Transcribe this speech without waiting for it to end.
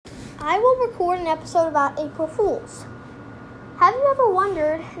I will record an episode about April Fools. Have you ever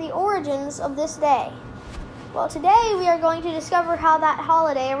wondered the origins of this day? Well, today we are going to discover how that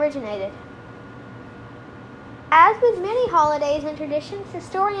holiday originated. As with many holidays and traditions,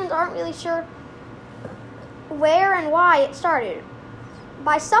 historians aren't really sure where and why it started.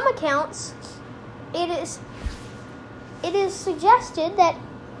 By some accounts, it is suggested that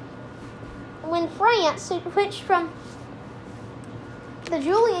when France switched from the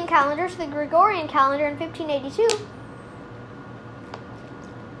Julian calendar to the Gregorian calendar in 1582,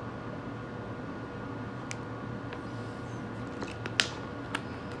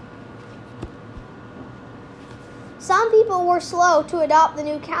 some people were slow to adopt the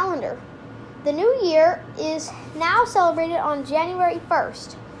new calendar. The new year is now celebrated on January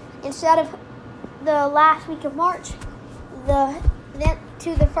 1st instead of the last week of March,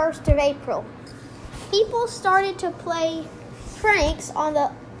 to the 1st of April. People started to play pranks on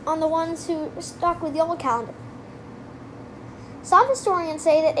the ones who stuck with the old calendar. Some historians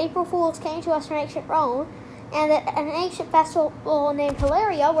say that April Fools came to us from ancient Rome, and that an ancient festival named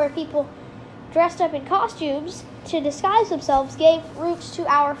Hilaria, where people dressed up in costumes to disguise themselves, gave roots to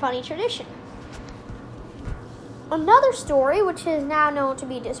our funny tradition. Another story, which is now known to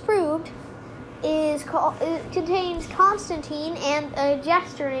be disproved, it contains Constantine and a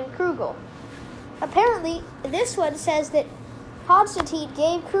jester named Krugel. Apparently, this one says that Constantine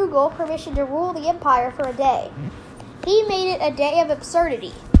gave Krugel permission to rule the empire for a day. He made it a day of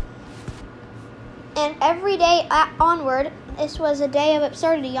absurdity. And every day onward, this was a day of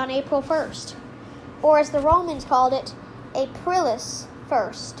absurdity on April 1st. Or as the Romans called it, Aprilis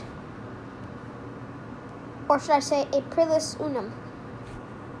 1st. Or should I say Aprilis Unum.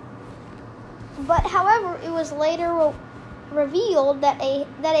 But however, it was later revealed that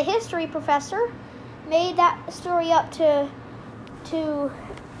a history professor made that story up to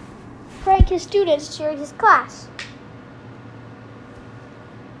prank his students during his class.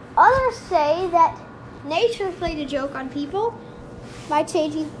 Others say that nature played a joke on people by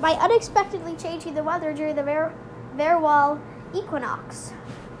unexpectedly changing the weather during the Verwal equinox.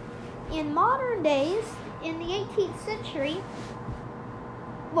 In modern days, in the 18th century,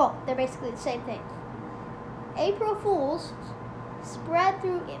 well, they're basically the same thing. April Fools spread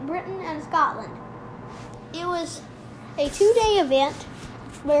through Britain and Scotland. It was a 2-day event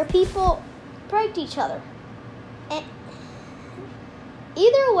where people pranked each other. And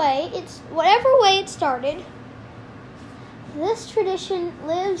either way, whatever way it started, this tradition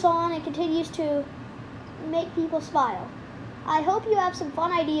lives on and continues to make people smile. I hope you have some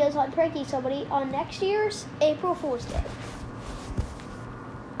fun ideas on pranking somebody on next year's April Fool's Day.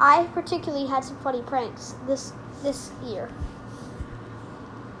 I particularly had some funny pranks this year.